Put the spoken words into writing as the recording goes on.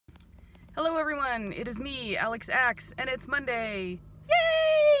Hello everyone, it is me, Alex Axe, and it's Monday!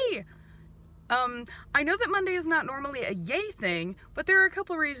 Yay! I know that Monday is not normally a yay thing, but there are a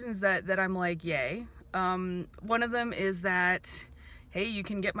couple reasons that I'm like, yay. One of them is that, hey, you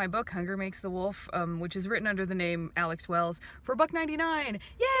can get my book, Hunger Makes the Wolf, which is written under the name Alex Wells, for $1.99.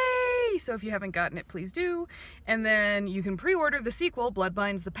 Yay! So if you haven't gotten it, please do. And then you can pre-order the sequel, Blood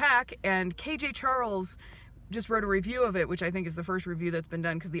Binds the Pack, and KJ Charles just wrote a review of it, which I think is the first review that's been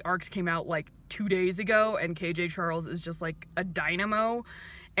done because the ARCs came out like 2 days ago, and KJ Charles is just like a dynamo,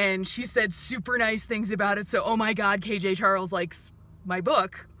 and she said super nice things about it. So oh my god, KJ Charles likes my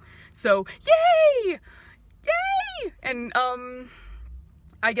book, so yay! Yay! And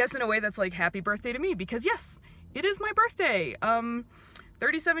I guess in a way that's like happy birthday to me, because yes, it is my birthday.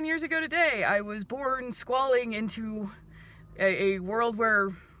 37 years ago today, I was born squalling into a world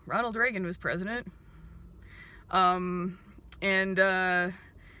where Ronald Reagan was president.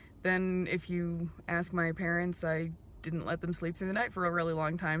 Then if you ask my parents, I didn't let them sleep through the night for a really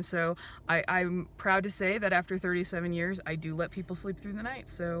long time, so I'm proud to say that after 37 years, I do let people sleep through the night,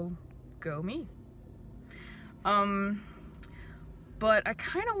 so go me. But I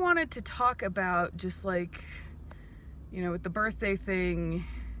kind of wanted to talk about just like, you know, with the birthday thing,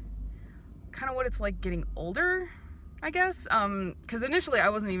 kind of what it's like getting older, I guess, because initially I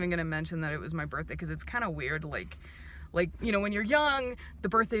wasn't even gonna mention that it was my birthday, because it's kind of weird, like, you know, when you're young, the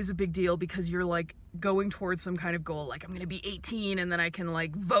birthday is a big deal because you're like going towards some kind of goal, like I'm gonna be 18 and then I can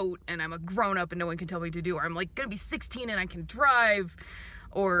like vote and I'm a grown-up and no one can tell me what to do, or I'm like gonna be 16 and I can drive,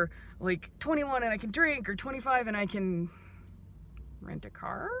 or like 21 and I can drink, or 25 and I can rent a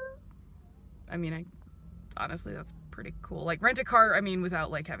car. I mean, honestly, that's pretty cool, like rent a car, I mean,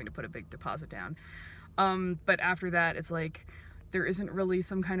 without like having to put a big deposit down. But after that, it's like, there isn't really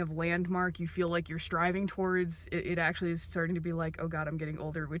some kind of landmark you feel like you're striving towards. It actually is starting to be like, oh god, I'm getting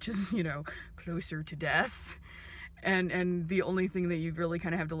older, which is, you know, closer to death. And the only thing that you really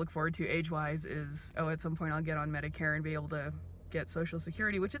kind of have to look forward to age-wise is, oh, at some point I'll get on Medicare and be able to get Social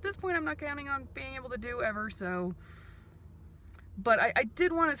Security, which at this point I'm not counting on being able to do ever, so. But I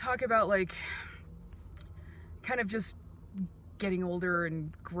did want to talk about, like, kind of just getting older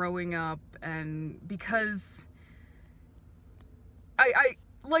and growing up, and because I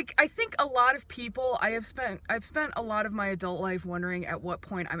think a lot of people, I've spent a lot of my adult life wondering at what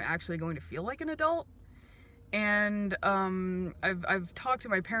point I'm actually going to feel like an adult. And I've talked to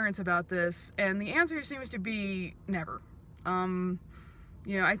my parents about this, and the answer seems to be never. You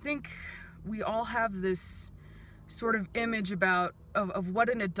know, I think we all have this sort of image of what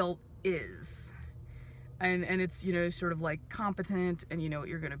an adult is. And it's, you know, sort of like competent, and you know what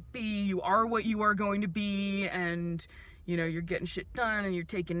you're gonna be, you are what you are going to be, and you know, you're getting shit done, and you're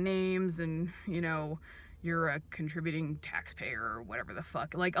taking names, and you know, you're a contributing taxpayer, or whatever the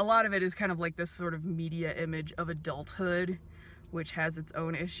fuck. Like, a lot of it is kind of like this sort of media image of adulthood, which has its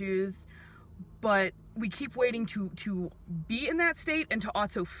own issues. But we keep waiting to be in that state, and to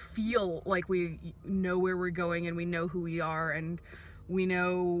also feel like we know where we're going, and we know who we are, and we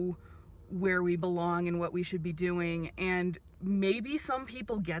know where we belong and what we should be doing. And maybe some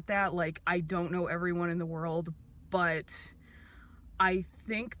people get that, like, I don't know everyone in the world, but I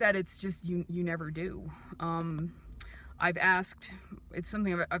think that it's just you never do. I've asked, it's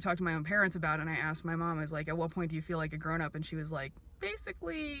something I've talked to my own parents about, and I asked my mom, I was like, at what point do you feel like a grown-up? And she was like,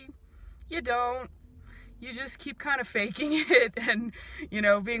 basically, you don't. You just keep kind of faking it, and, you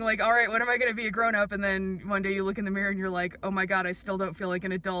know, being like, all right, when am I going to be a grown-up? And then one day you look in the mirror and you're like, oh my god, I still don't feel like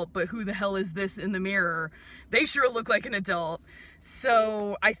an adult, but who the hell is this in the mirror? They sure look like an adult.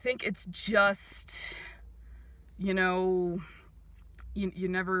 So I think it's just, you know, you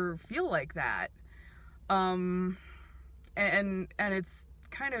never feel like that. And it's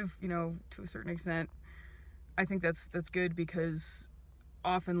kind of, you know, to a certain extent, I think that's good, because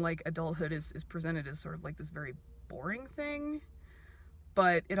often, like, adulthood is presented as sort of like this very boring thing,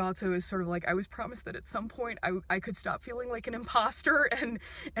 but it also is sort of like, I was promised that at some point I could stop feeling like an imposter,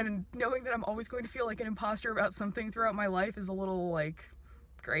 and knowing that I'm always going to feel like an imposter about something throughout my life is a little, like,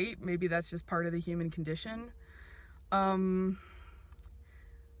 great. Maybe that's just part of the human condition. Other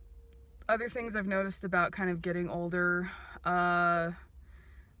things I've noticed about kind of getting older,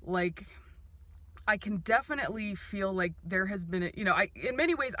 like, I can definitely feel like there has been a, you know, in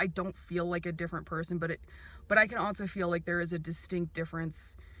many ways I don't feel like a different person, but I can also feel like there is a distinct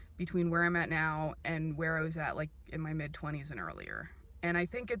difference between where I'm at now and where I was at, like, in my mid-20s and earlier. And I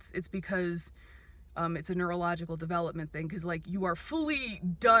think it's because it's a neurological development thing, because, like, you are fully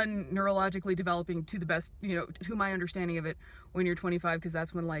done neurologically developing, to the best, you know, to my understanding of it, when you're 25, because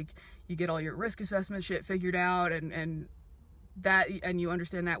that's when, like, you get all your risk assessment shit figured out, and that, and you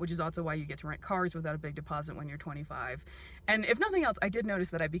understand that, which is also why you get to rent cars without a big deposit when you're 25. And if nothing else, I did notice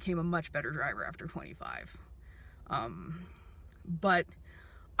that I became a much better driver after 25. But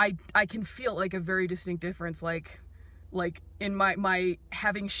I can feel like a very distinct difference, like in my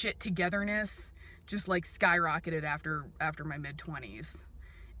having shit togetherness just like skyrocketed after my mid-20s.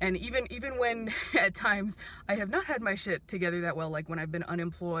 And even when at times I have not had my shit together that well, like when I've been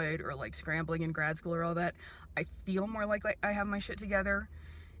unemployed or like scrambling in grad school or all that, I feel more like I have my shit together.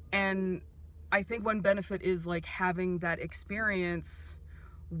 And I think one benefit is like having that experience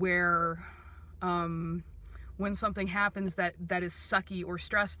where when something happens that is sucky or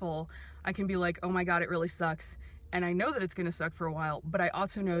stressful, I can be like, oh my God, it really sucks. And I know that it's gonna suck for a while, but I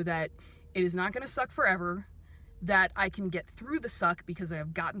also know that it is not gonna suck forever, that I can get through the suck because I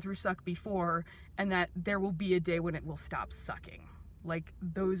have gotten through suck before, and that there will be a day when it will stop sucking. Like,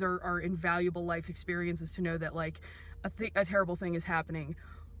 those are invaluable life experiences to know that like a terrible thing is happening,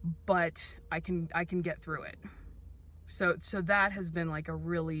 but I can get through it. So that has been like a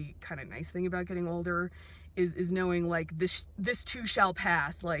really kind of nice thing about getting older, is knowing like this too shall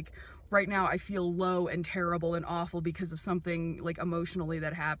pass. Like right now I feel low and terrible and awful because of something like emotionally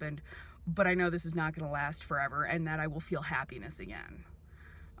that happened, but I know this is not going to last forever, and that I will feel happiness again.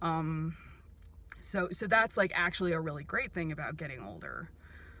 So that's like actually a really great thing about getting older.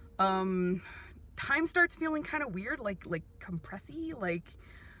 Time starts feeling kind of weird, like compressy, like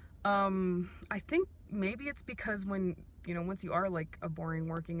I think maybe it's because when, you know, once you are like a boring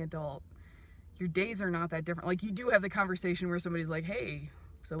working adult, your days are not that different. Like, you do have the conversation where somebody's like, hey,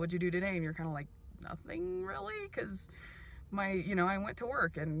 so what'd you do today? And you're kind of like, nothing really, because I went to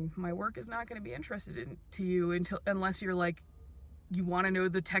work, and my work is not going to be interested to you unless you're like, you want to know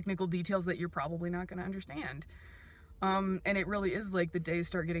the technical details that you're probably not going to understand. And it really is like the days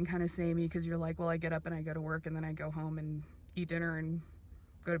start getting kind of samey, because you're like, well, I get up and I go to work, and then I go home and eat dinner and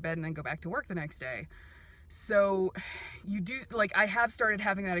go to bed and then go back to work the next day. So you do, like, I have started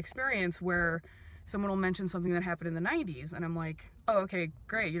having that experience where someone will mention something that happened in the 90s, and I'm like, oh, okay,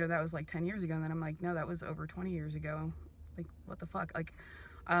 great, that was like 10 years ago. And then I'm like, no, that was over 20 years ago. Like, what the fuck? Like,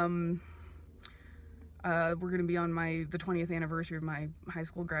 we're gonna be on the 20th anniversary of my high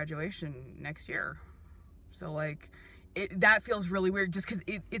school graduation next year. So like, that feels really weird, just because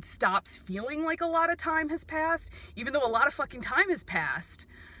it stops feeling like a lot of time has passed, even though a lot of fucking time has passed.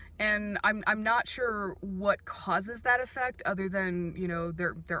 And I'm not sure what causes that effect, other than,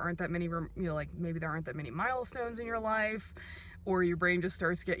 there aren't that many, like maybe there aren't that many milestones in your life, or your brain just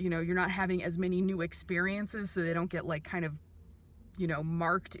starts you're not having as many new experiences, so they don't get like kind of,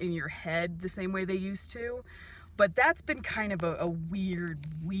 marked in your head the same way they used to. But that's been kind of a weird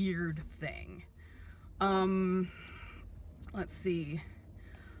thing. Let's see.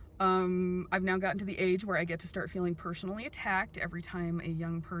 I've now gotten to the age where I get to start feeling personally attacked every time a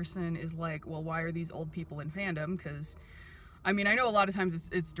young person is like, well, why are these old people in fandom? Because, I mean, I know a lot of times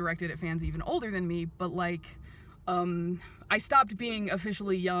it's directed at fans even older than me, but like, I stopped being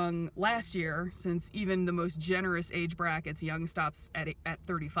officially young last year, since even the most generous age brackets, young stops at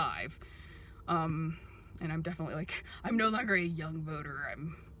 35. And I'm definitely like, I'm no longer a young voter.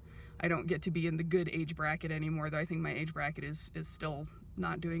 I don't get to be in the good age bracket anymore, though I think my age bracket is still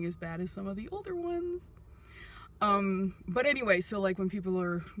not doing as bad as some of the older ones. But anyway, so like when people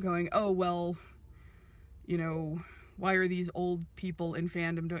are going, oh, well, why are these old people in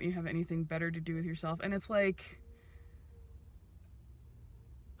fandom? Don't you have anything better to do with yourself? And it's like,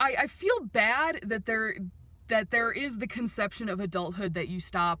 I feel bad that there is the conception of adulthood that you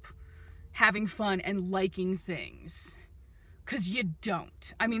stop having fun and liking things. Because you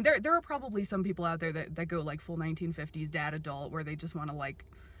don't. I mean, there are probably some people out there that go like full 1950s dad adult, where they just want to like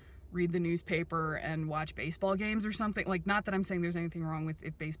read the newspaper and watch baseball games or something. Like, not that I'm saying there's anything wrong with,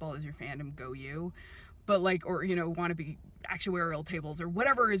 if baseball is your fandom, go you. But like, or, want to be actuarial tables or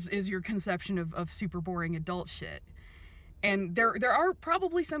whatever is your conception of super boring adult shit. And there are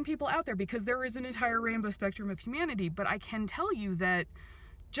probably some people out there, because there is an entire rainbow spectrum of humanity. But I can tell you that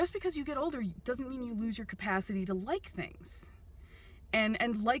just because you get older doesn't mean you lose your capacity to like things.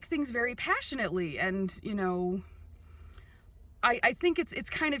 And like things very passionately. And, I think it's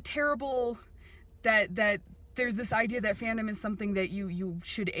kind of terrible that there's this idea that fandom is something that you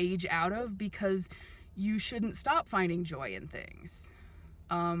should age out of, because you shouldn't stop finding joy in things.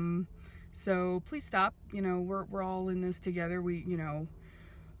 So please stop. We're all in this together. We,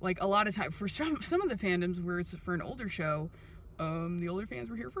 like a lot of time for some of the fandoms where it's for an older show, the older fans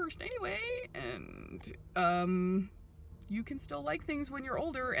were here first anyway, and you can still like things when you're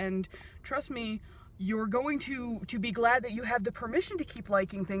older, and trust me, you're going to be glad that you have the permission to keep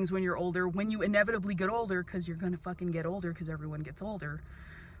liking things when you're older, when you inevitably get older, because you're gonna fucking get older, because everyone gets older.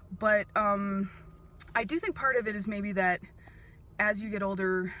 But I do think part of it is maybe that as you get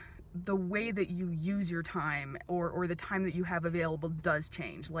older, the way that you use your time, or the time that you have available, does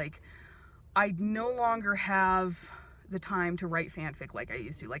change. Like, I no longer have the time to write fanfic like I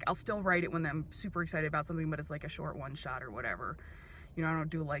used to. Like, I'll still write it when I'm super excited about something, but it's like a short one shot or whatever. You know, I don't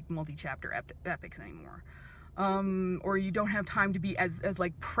do like multi-chapter epics anymore. Or you don't have time to be as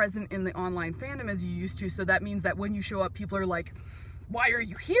like present in the online fandom as you used to. So that means that when you show up, people are like, why are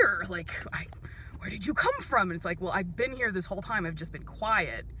you here? Like, where did you come from? And it's like, well, I've been here this whole time. I've just been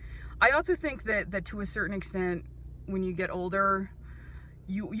quiet. I also think that to a certain extent, when you get older,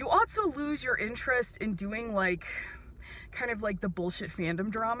 you also lose your interest in doing like kind of like the bullshit fandom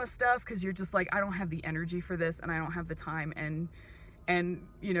drama stuff, because you're just like, I don't have the energy for this, and I don't have the time, and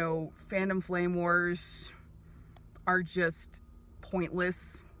you know, fandom flame wars are just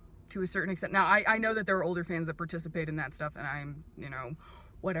pointless to a certain extent. Now, I know that there are older fans that participate in that stuff, and I'm, you know,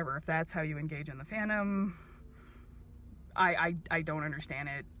 whatever, if that's how you engage in the fandom, I don't understand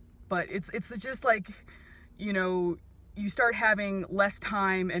it. But it's just like, you know, you start having less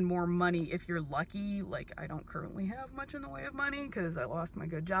time and more money if you're lucky. Like, I don't currently have much in the way of money because I lost my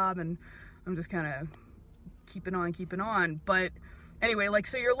good job, and I'm just kind of keeping on. But anyway, like,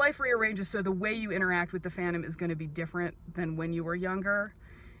 so your life rearranges, so the way you interact with the fandom is going to be different than when you were younger.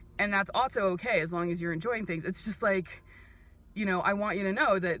 And that's also okay, as long as you're enjoying things. It's just like, you know, I want you to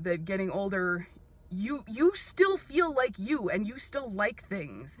know that getting older, you still feel like you, and you still like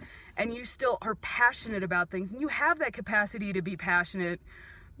things, and you still are passionate about things, and you have that capacity to be passionate,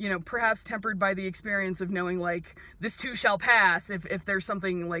 you know, perhaps tempered by the experience of knowing, like, this too shall pass if there's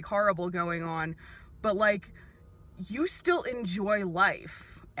something like horrible going on. But like, you still enjoy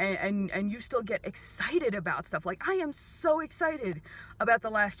life, and you still get excited about stuff. Like, I am so excited about The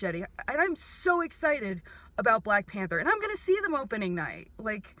Last Jedi, and I'm so excited about Black Panther, and I'm gonna see them opening night.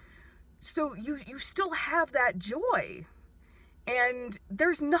 Like, so you still have that joy, and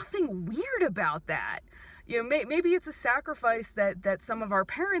there's nothing weird about that. You know, maybe it's a sacrifice that some of our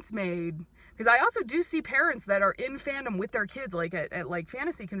parents made, because I also do see parents that are in fandom with their kids, like at like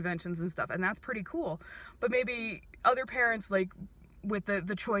fantasy conventions and stuff, and that's pretty cool. But maybe other parents, like, with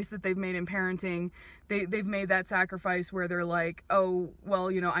the choice that they've made in parenting, they've made that sacrifice where they're like, oh,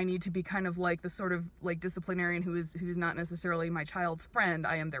 well, you know, I need to be kind of like the sort of like disciplinarian who's not necessarily my child's friend.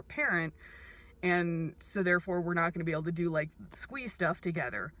 I am their parent, and so therefore we're not going to be able to do like squeeze stuff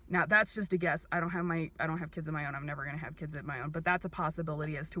together. Now, that's just a guess. I don't have kids of my own. I'm never going to have kids of my own, but that's a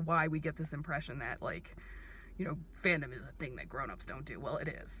possibility as to why we get this impression that, like, you know, fandom is a thing that grown-ups don't do. Well, it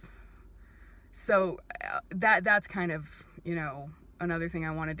is. So that's kind of, you know, another thing I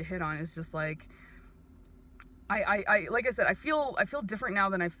wanted to hit on is just like, I like I said, I feel different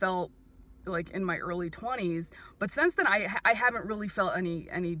now than I felt like in my early 20s, but since then I haven't really felt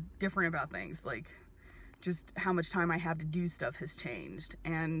any different about things. Like, just how much time I have to do stuff has changed.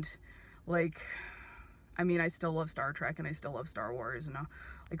 And like, I mean, I still love Star Trek, and I still love Star Wars, and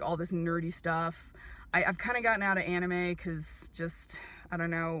like all this nerdy stuff. I've kind of gotten out of anime because just, I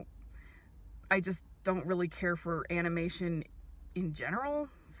don't know, I just don't really care for animation in general.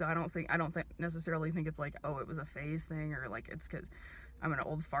 So I don't necessarily think it's like, oh, it was a phase thing, or like it's because I'm an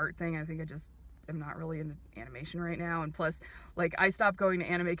old fart thing. I think I just am not really into animation right now. And plus, like, I stopped going to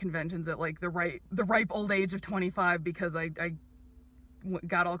anime conventions at like the ripe old age of 25 because I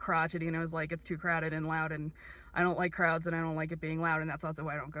got all crotchety, and I was like, it's too crowded and loud, and I don't like crowds, and I don't like it being loud. And that's also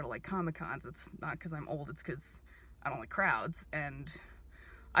why I don't go to like Comic-Cons. It's not because I'm old, it's because I don't like crowds. And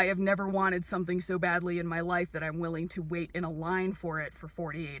I have never wanted something so badly in my life that I'm willing to wait in a line for it for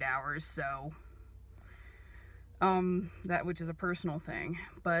 48 hours. So that, which is a personal thing.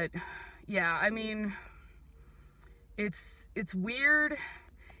 But yeah, I mean, it's weird.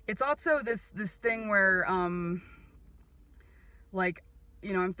 It's also this thing where like,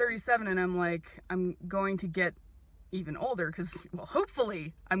 you know, I'm 37, and I'm like, I'm going to get even older, because, well,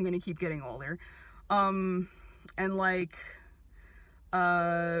 hopefully I'm going to keep getting older. And like,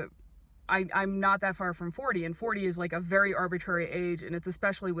 I'm not that far from 40, and 40 is like a very arbitrary age, and it's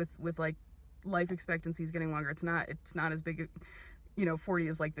especially with like life expectancies getting longer. It's not as big, you know, 40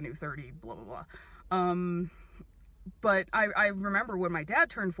 is like the new 30, blah, blah, blah. But I remember when my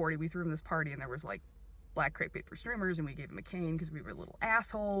dad turned 40, we threw him this party, and there was like black crepe paper streamers, and we gave him a cane because we were little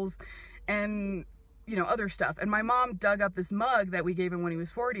assholes, and, you know, other stuff. And my mom dug up this mug that we gave him when he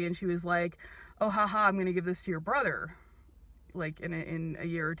was 40, and she was like, oh, haha, I'm gonna give this to your brother, like in a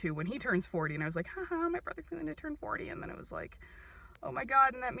year or two when he turns 40. And I was like, haha, my brother's gonna turn 40. And then it was like, oh my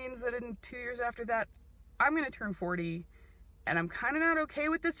God, and that means that in 2 years after that, I'm gonna turn 40, and I'm kind of not okay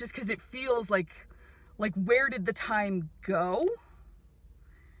with this just because it feels like where did the time go?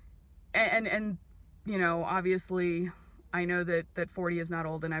 And you know, obviously I know that 40 is not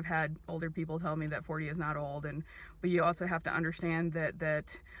old, and I've had older people tell me that 40 is not old, but you also have to understand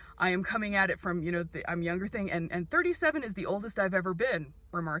that I am coming at it from, you know, I'm younger thing, and 37 is the oldest I've ever been,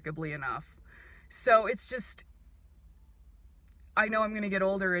 remarkably enough. So it's just, I know I'm gonna get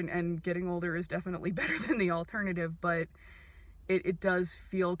older, and getting older is definitely better than the alternative, but it does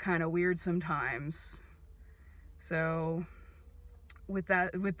feel kind of weird sometimes. So with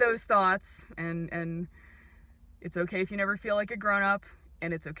those thoughts, and it's okay if you never feel like a grown-up,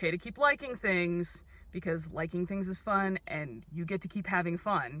 and it's okay to keep liking things, because liking things is fun, and you get to keep having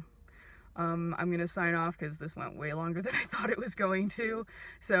fun. I'm gonna sign off because this went way longer than I thought it was going to.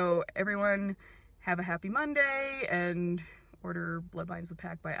 So everyone, have a happy Monday, and order Blood Binds the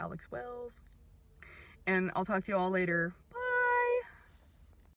Pack by Alex Wells. And I'll talk to you all later. Bye!